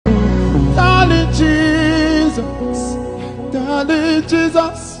Jesus, darling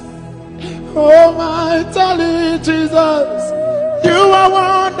Jesus. Oh my darling Jesus, you are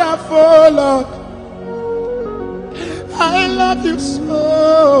wonderful, Lord. I love you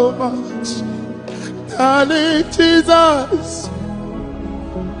so much, darling Jesus.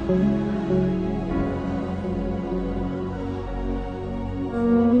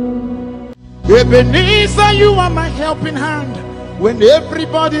 Ebenezer, you are my helping hand when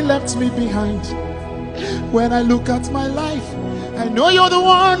everybody left me behind. When I look at my life, I know you're the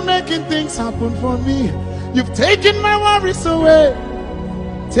one making things happen for me. You've taken my worries away,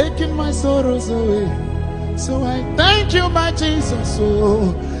 taken my sorrows away. So I thank you, my Jesus.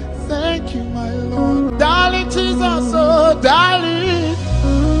 Oh, thank you, my Lord. Darling Jesus, oh, darling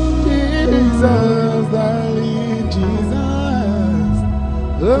Jesus, darling Jesus.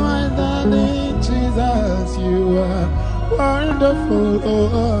 Oh, my darling Jesus, you are wonderful.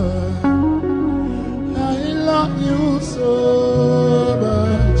 Oh, I love you so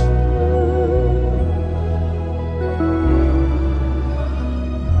much.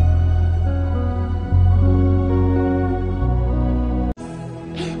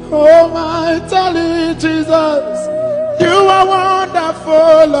 Oh my darling Jesus, you are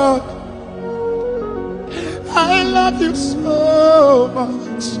wonderful, Lord. I love you so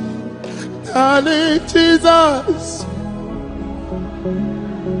much, darling Jesus.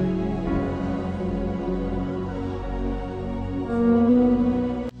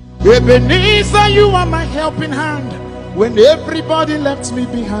 Ebenezer, you are my helping hand when everybody left me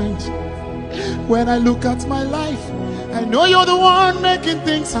behind. When I look at my life, I know you're the one making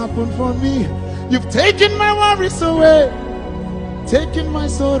things happen for me. You've taken my worries away, taken my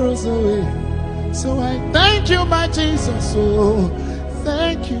sorrows away. So I thank you, my Jesus. Oh,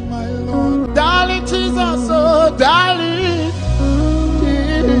 thank you, my Lord. Darling Jesus, oh, darling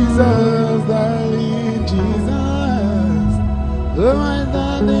Jesus, darling Jesus. Oh, my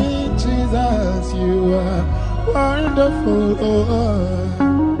darling Jesus, you are wonderful. Oh,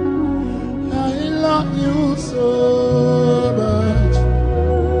 I love you so